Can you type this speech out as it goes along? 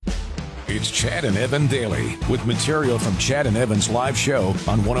It's Chad and Evan Daily with material from Chad and Evan's live show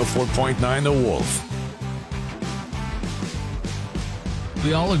on 104.9 The Wolf.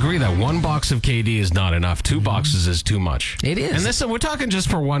 We all agree that one box of KD is not enough. Two boxes is too much. It is. And this, we're talking just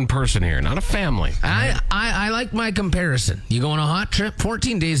for one person here, not a family. I like my comparison. You go on a hot trip,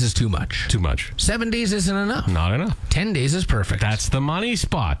 14 days is too much. Too much. 7 days isn't enough. Not enough. 10 days is perfect. That's the money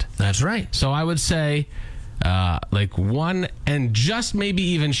spot. That's right. So I would say like one and just maybe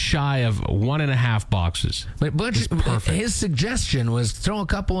even shy of 1.5 boxes. But Butch, perfect. his suggestion was throw a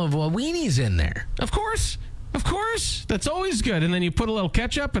couple of weenies in there. Of course. Of course. That's always good. And then you put a little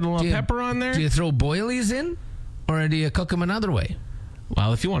ketchup and a little pepper on there. Do you throw boilies in? Or do you cook them another way?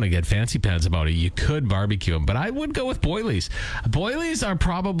 Well, if you want to get fancy pants about it, you could barbecue them. But I would go with boilies. Boilies are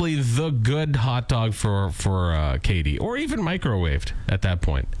probably the good hot dog for KD. Or even microwaved at that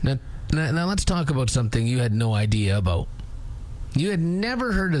point. Now let's talk about something you had no idea about. You had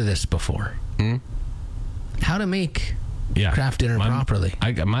never heard of this before. How to make craft dinner properly.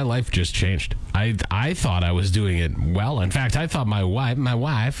 My life just changed. I thought I was doing it well. In fact, I thought my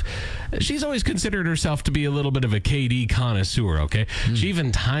wife, she's always considered herself to be a little bit of a KD connoisseur, okay? She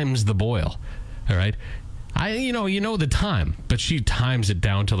even times the boil, all right? You know the time, but she times it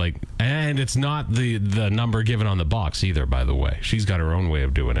down to and it's not the number given on the box either, by the way. She's got her own way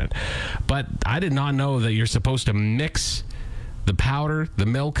of doing it. But I did not know that you're supposed to mix the powder, the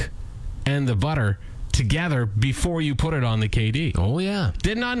milk, and the butter together before you put it on the KD. Oh, yeah.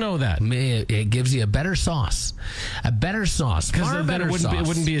 Did not know that. It gives you a better sauce. A better sauce. Because it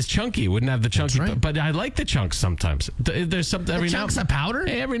wouldn't be as chunky. It wouldn't have the chunky. That's right. But I like the chunks sometimes. There's something every chunks of powder?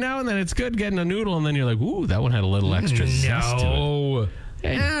 Every now and then it's good getting a noodle, and then you're like, ooh, that one had a little extra zest to it. No.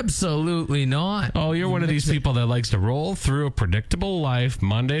 Absolutely not. Oh, you're one of these people that likes to roll through a predictable life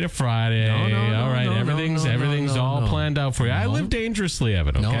Monday to Friday. No, all right, everything's all planned out for you. I live dangerously,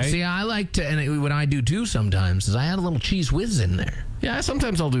 Evan, okay? No, see, I like to, and what I do too sometimes is I add a little cheese whiz in there. Yeah,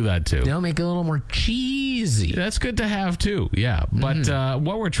 sometimes I'll do that too. Make it a little more cheesy. That's good to have too, yeah. But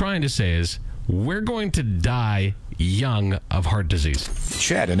what we're trying to say is we're going to die young of heart disease.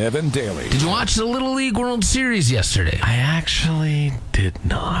 Chad and Evan Daily. Did you watch the Little League World Series yesterday? I actually did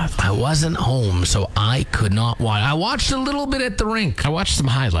not. I wasn't home, so I could not watch. I watched a little bit at the rink. I watched some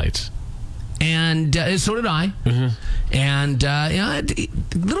highlights. And so did I. And a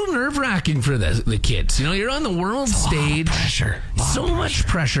little nerve-wracking for the kids. You're on the world stage. Pressure. So much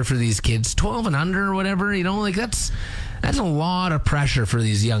pressure for these kids. 12 and under or whatever. That's a lot of pressure for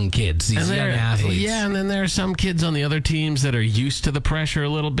these young kids, these young athletes. Yeah, and then there are some kids on the other teams that are used to the pressure a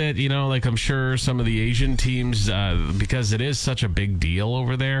little bit. Like I'm sure some of the Asian teams, because it is such a big deal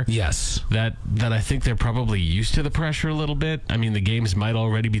over there. Yes. That I think they're probably used to the pressure a little bit. I mean, the games might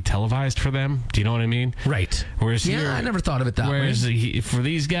already be televised for them. Do you know what I mean? Right. Whereas I never thought of it that way. Whereas for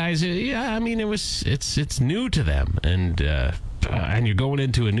these guys, it's new to them, and you're going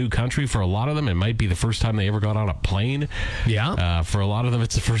into a new country. For a lot of them, it might be the first time they ever got on a plane. Yeah. For a lot of them,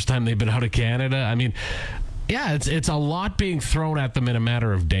 it's the first time they've been out of Canada. I mean, yeah, it's a lot being thrown at them in a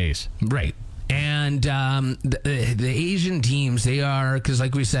matter of days. Right. And the Asian teams, they are, because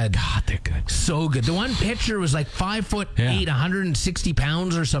like we said, God, they're good. So good. The one pitcher was like 5'8", 160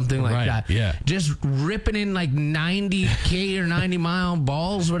 pounds or something like that. Yeah. Just ripping in like 90K or 90-mile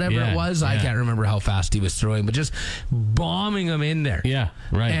balls, whatever it was. I can't remember how fast he was throwing, but just bombing them in there. Yeah,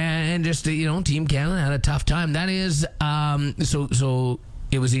 right. And just, Team Canada had a tough time. That is, so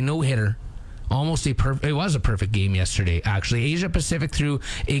it was a no-hitter. It was a perfect game yesterday, actually. Asia Pacific threw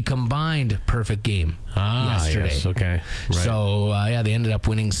a combined perfect game yesterday. Yes, okay. Right. So, they ended up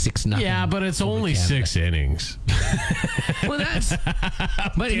winning 6-0. Yeah, but it's only Canada. 6 innings. Well, that's...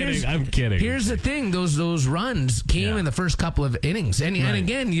 I'm kidding. Here's the thing. Those runs came in the first couple of innings. And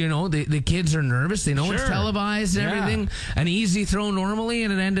again, the kids are nervous. They know it's televised and everything. An easy throw normally,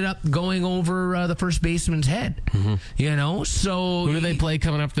 and it ended up going over the first baseman's head. So... Who do they play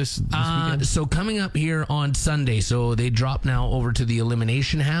coming up this weekend? So coming up here on Sunday, so they drop now over to the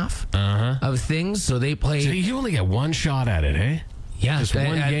elimination half of things. So they play... So you only get one shot at it, eh? Yeah, just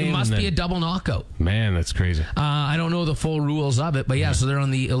one game. It must be a double knockout. Man, that's crazy. I don't know the full rules of it, but so they're on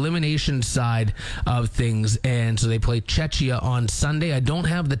the elimination side of things, and so they play Czechia on Sunday. I don't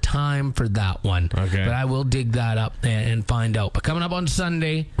have the time for that one, but I will dig that up and find out. But coming up on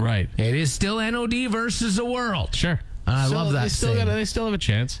Sunday, right? It is still NOD versus the world. Sure. I love that. They still have a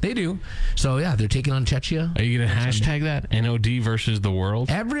chance. They do. So they're taking on Czechia. Are you going to hashtag that NOD versus the world?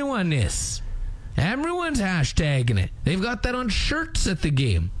 Everyone is. Everyone's hashtagging it. They've got that on shirts at the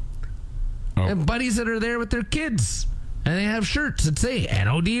game. Oh. And buddies that are there with their kids. And they have shirts that say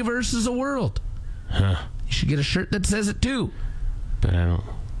NOD versus the world. Huh. You should get a shirt that says it too. But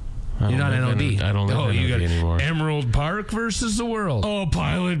I You're not NOD. I don't live in you NOD got anymore. Emerald Park versus the world. Oh,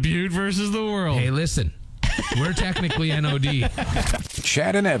 Pilot Butte versus the world. Hey, listen. We're technically NOD.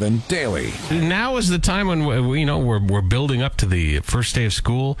 Chad and Evan daily. Now is the time when we're building up to the first day of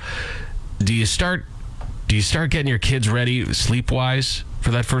school. Do you start getting your kids ready sleep-wise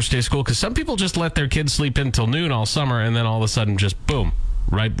for that first day of school? Because some people just let their kids sleep until noon all summer, and then all of a sudden, just boom,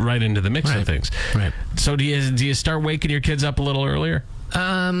 right into the mix of things. Right. So do you start waking your kids up a little earlier?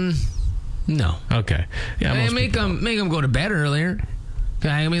 No. Okay. Yeah. Hey, make them go to bed earlier.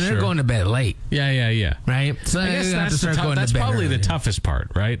 I mean, they're going to bed late. Yeah. Right? So I guess that's probably the toughest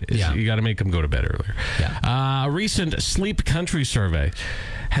part, right? You got to make them go to bed earlier. Yeah. A recent Sleep Country survey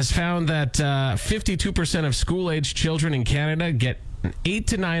has found that 52% of school-aged children in Canada get 8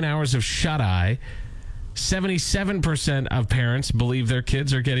 to 9 hours of shut-eye. 77% of parents believe their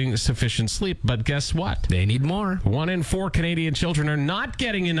kids are getting sufficient sleep, but guess what? They need more. 1 in 4 Canadian children are not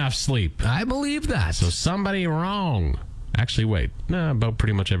getting enough sleep. I believe that. So somebody wrong. Actually, wait. No, about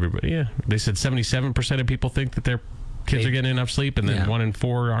pretty much everybody. Yeah. They said 77% of people think that their kids are getting enough sleep, and then 1 in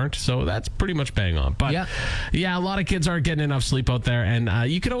 4 aren't. So that's pretty much bang on. But yeah, a lot of kids aren't getting enough sleep out there, and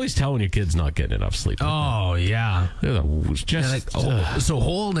you can always tell when your kid's not getting enough sleep. Oh, yeah. So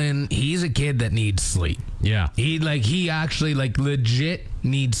Holden, he's a kid that needs sleep. Yeah. He actually legit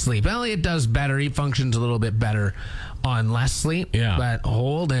needs sleep. Elliot does better. He functions a little bit better on less sleep. Yeah. But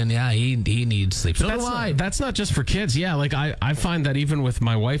Holden, he needs sleep. So that's not just for kids. Yeah. Like I find that even with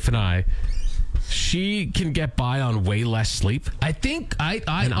my wife and I, she can get by on way less sleep. I think I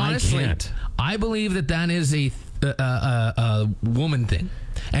honestly can't. I believe that is a woman thing.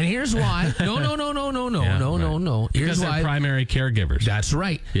 And here's why. No. Here's why. They're primary caregivers. That's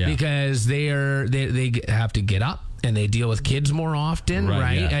right. Yeah. Because they have to get up and they deal with kids more often,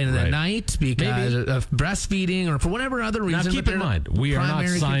 right? Yeah, and at night because of breastfeeding or for whatever other reason. Now keep in mind, we are not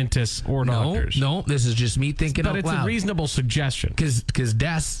scientists or doctors. No, this is just me thinking out loud. But it's a reasonable suggestion. Because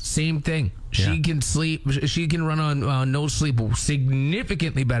Des, same thing. She can sleep. She can run on no sleep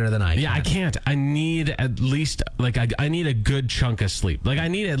significantly better than I can. Yeah, I can't. I need at least I need a good chunk of sleep. I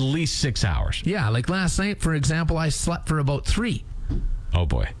need at least 6 hours. Yeah, like last night, for example, I slept for about 3. Oh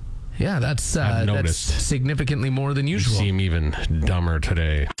boy. Yeah, that's significantly more than usual. You seem even dumber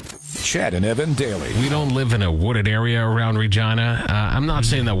today. Chad and Evan daily. We don't live in a wooded area around Regina. I'm not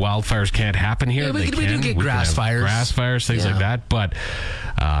saying that wildfires can't happen here. Yeah, we do get grass fires. Grass fires, things like that. But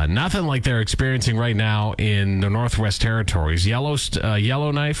nothing like they're experiencing right now in the Northwest Territories.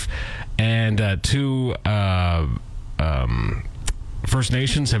 Yellowknife and 2... First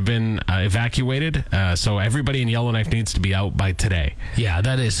Nations have been evacuated, so everybody in Yellowknife needs to be out by today. Yeah,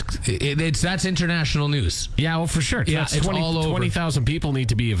 that's international news. Yeah, well, for sure. Yeah, it's all over. 20,000 people need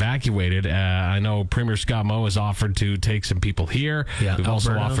to be evacuated. I know Premier Scott Moe has offered to take some people here. Yeah, We've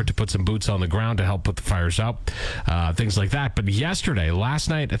also offered to put some boots on the ground to help put the fires out, things like that. But last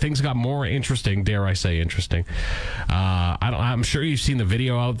night, things got more interesting. Dare I say interesting? I'm sure you've seen the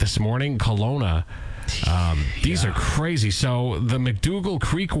video out this morning. Kelowna. These are crazy. So the McDougall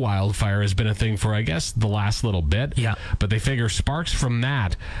Creek wildfire has been a thing for, I guess, the last little bit. Yeah. But they figure sparks from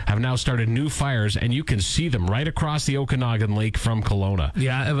that have now started new fires, and you can see them right across the Okanagan Lake from Kelowna.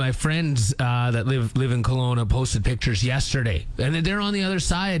 Yeah, my friends that live in Kelowna posted pictures yesterday, and they're on the other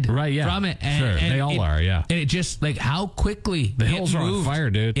side from it. And they all are, yeah. And it just, how quickly the hills are on fire,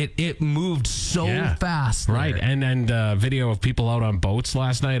 dude. It moved so fast. Right, there. And video of people out on boats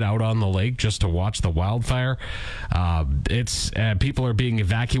last night, out on the lake, just to watch the wildfire. People are being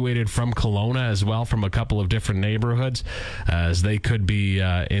evacuated from Kelowna as well, from a couple of different neighborhoods, as they could be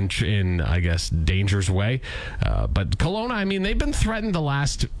in I guess, danger's way. But Kelowna, they've been threatened the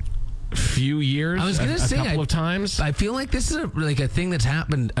last few years. I was going to say a couple of times. I feel like this is a thing that's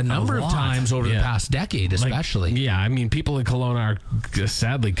happened a number of times over the past decade, especially. People in Kelowna are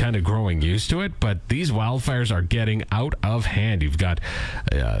sadly kind of growing used to it, but these wildfires are getting out of hand. You've got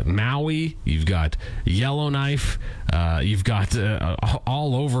Maui, you've got Yellowknife, you've got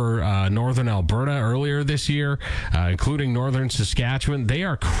all over northern Alberta earlier this year, including northern Saskatchewan. They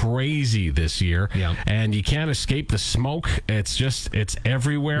are crazy this year, and you can't escape the smoke. It's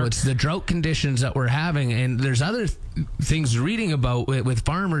everywhere. Well, it's the drought conditions that we're having, and there's other things reading about with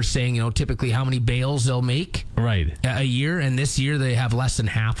farmers saying, typically how many bales they'll make a year, and this year they have less than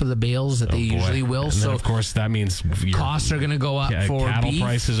half of the bales that they usually will. And so then, of course, that means costs are going to go up for cattle beef.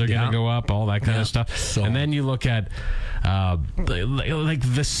 Prices are going to go up, all that kind of stuff. So, and then you look at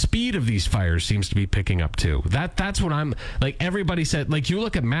the speed of these fires seems to be picking up too. That's what I'm everybody said. You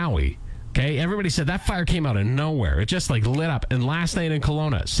look at Maui. Okay, everybody said that fire came out of nowhere. It just like lit up. And last night in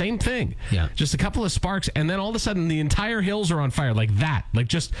Kelowna, same thing. Yeah. Just a couple of sparks, and then all of a sudden the entire hills are on fire like that. Like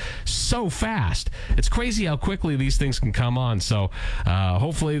just so fast. It's crazy how quickly these things can come on. So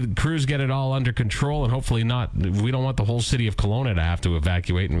hopefully the crews get it all under control, and hopefully not. We don't want the whole city of Kelowna to have to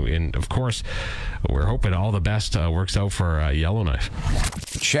evacuate. And of course, we're hoping all the best works out for Yellowknife.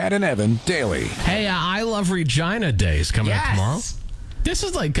 Chad and Evan daily. Hey, I Love Regina Day is coming up tomorrow. This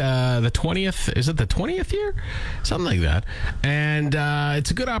is like the 20th. Is it the 20th year? Something like that. And it's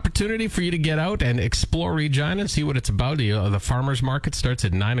a good opportunity for you to get out and explore Regina and see what it's about. The farmers market starts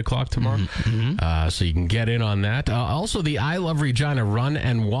at 9 o'clock tomorrow. So you can get in on that. Also, the I Love Regina Run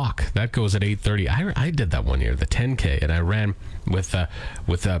and Walk. That goes at 8:30. I did that one year, the 10K, and I ran with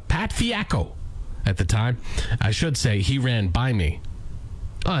Pat Fiacco at the time. I should say he ran by me.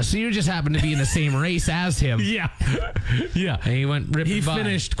 Oh, so you just happened to be in the same race as him. Yeah. Yeah. And he went ripping by. He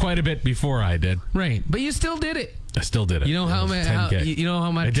finished quite a bit before I did. Right. But you still did it. I still did it. You know how much? You know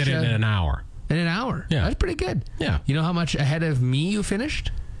how much? I did it in an hour. In an hour? Yeah. That's pretty good. Yeah. You know how much ahead of me you finished?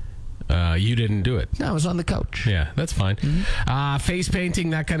 You didn't do it. No, I was on the couch. Yeah, that's fine. Face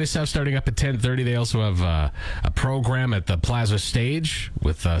painting, that kind of stuff, starting up at 10:30. They also have a program at the Plaza Stage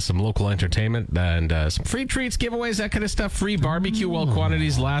with some local entertainment and some free treats, giveaways, that kind of stuff. Free barbecue while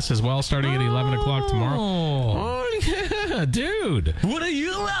quantities last as well, starting at 11 o'clock tomorrow. Oh, yeah, dude. What do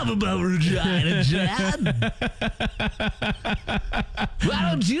you love about Regina, Chad? Why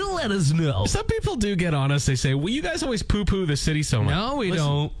don't you let us know? Some people do get on us. They say, well, you guys always poo-poo the city so much. No, we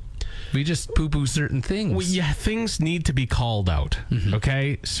don't. We just poo-poo certain things. Well, yeah, things need to be called out,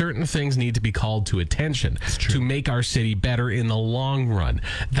 okay? Certain things need to be called to attention to make our city better in the long run.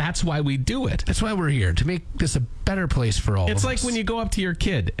 That's why we do it. That's why we're here, to make this a better place for all of us. It's like when you go up to your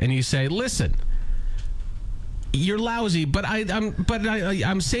kid and you say, listen, you're lousy, but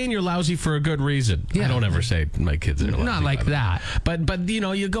I'm saying you're lousy for a good reason. Yeah. I don't ever say my kids are lousy. Not like that. But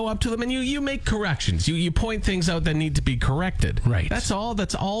you go up to them and you make corrections. You point things out that need to be corrected. Right. That's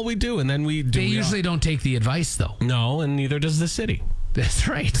all we do. And then we do. They usually don't take the advice, though. No, and neither does the city. That's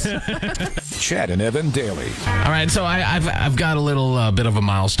right. Chad and Evan daily. All right, so I've got a little bit of a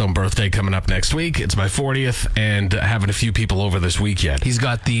milestone birthday coming up next week. It's my 40th, and having a few people over this weekend. He's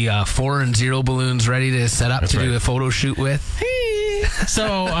got the 4 and 0 balloons ready to set up do a photo shoot with.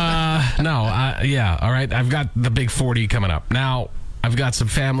 So, yeah, all right. I've got the big 40 coming up. Now, I've got some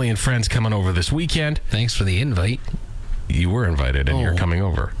family and friends coming over this weekend. Thanks for the invite. You were invited, and you're coming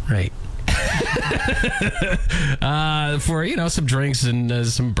over. Right. For some drinks and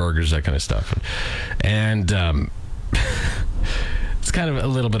some burgers, that kind of stuff, and it's kind of a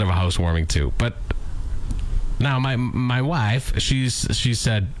little bit of a housewarming too. But now my wife, she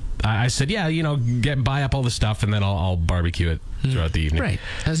said, I said, yeah, buy up all the stuff and then I'll barbecue it throughout the evening. Right,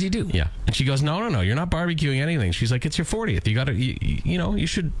 as you do. Yeah, and she goes, no, you're not barbecuing anything. She's like, it's your 40th. You got to, you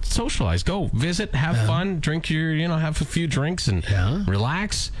should socialize, go visit, have fun, drink have a few drinks and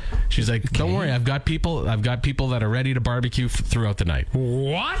relax. She's like, don't worry, I've got people that are ready to barbecue throughout the night.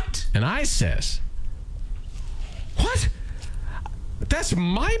 What? And I says, what? That's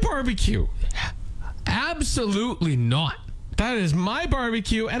my barbecue. Absolutely not. That is my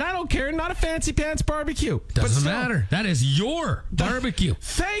barbecue, and I don't care. Not a fancy pants barbecue. Doesn't matter. That is your barbecue.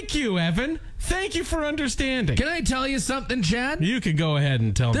 Thank you, Evan. Thank you for understanding. Can I tell you something, Chad? You can go ahead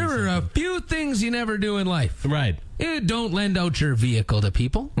and tell me something. There are a few things you never do in life. Right. You don't lend out your vehicle to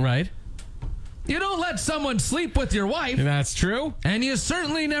people. Right. You don't let someone sleep with your wife. That's true. And you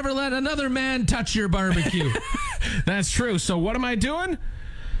certainly never let another man touch your barbecue. That's true. So what am I doing?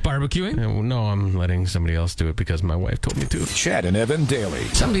 Barbecuing? No, I'm letting somebody else do it because my wife told me to. Chad and Evan daily.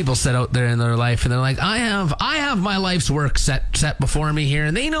 Some people sit out there in their life and they're like, I have my life's work set before me here,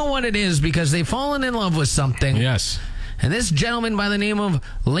 and they know what it is because they've fallen in love with something. Yes. And this gentleman by the name of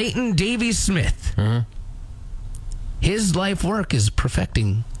Leighton Davy Smith, his life work is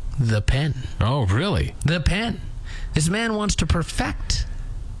perfecting the pen. Oh, really? The pen. This man wants to perfect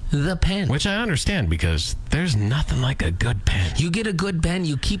the pen. Which I understand because there's nothing like a good pen. You get a good pen,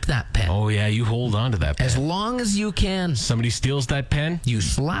 you keep that pen. Oh, yeah, you hold on to that pen. As long as you can. Somebody steals that pen, you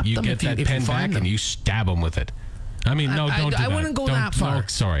slap them. You get that pen back and you stab them with it. I mean, no, don't do that. I wouldn't go that far. No,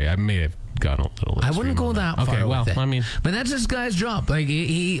 sorry, I may have gone a little extreme. I wouldn't go that far. Okay, well, with it. I mean. But that's this guy's job. Like,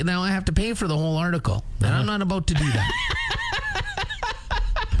 now I have to pay for the whole article. And I'm not about to do that.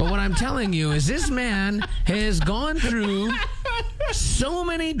 But what I'm telling you is this man has gone through so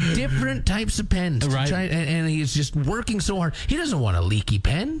many different types of pens. Right. And he's just working so hard. He doesn't want a leaky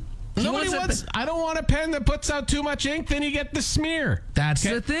pen. I don't want a pen that puts out too much ink, then you get the smear. That's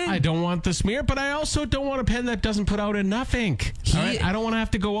the thing. I don't want the smear, but I also don't want a pen that doesn't put out enough ink. All right? I don't want to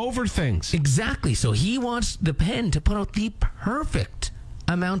have to go over things. Exactly. So he wants the pen to put out the perfect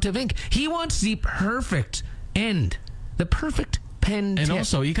amount of ink. He wants the perfect end, the perfect pen tip. And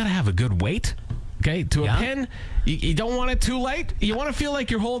also, you got to have a good weight. Okay, to a pen, you don't want it too light. You want to feel like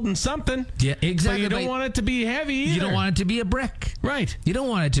you're holding something. Yeah, exactly. But you don't want it to be heavy either. You don't want it to be a brick. Right. You don't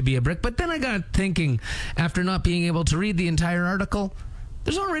want it to be a brick. But then I got thinking, after not being able to read the entire article,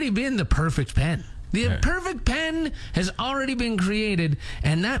 there's already been the perfect pen. The perfect pen has already been created,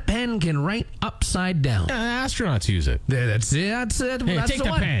 and that pen can write upside down. Astronauts use it. That's it. That's it. Hey, That's take the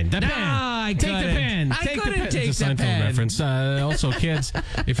pen. The pen. I take the pen. I couldn't take it's a the Seinfeld pen. reference. Also, kids,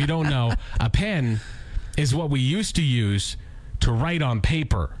 if you don't know, a pen is what we used to use to write on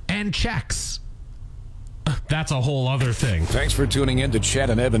paper. And checks. That's a whole other thing. Thanks for tuning in to Chad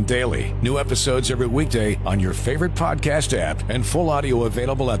and Evan Daily. New episodes every weekday on your favorite podcast app and full audio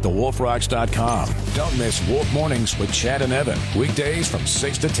available at thewolfrocks.com. Don't miss Wolf Mornings with Chad and Evan. Weekdays from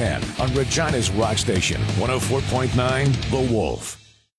 6 to 10 on Regina's Rock Station, 104.9 The Wolf.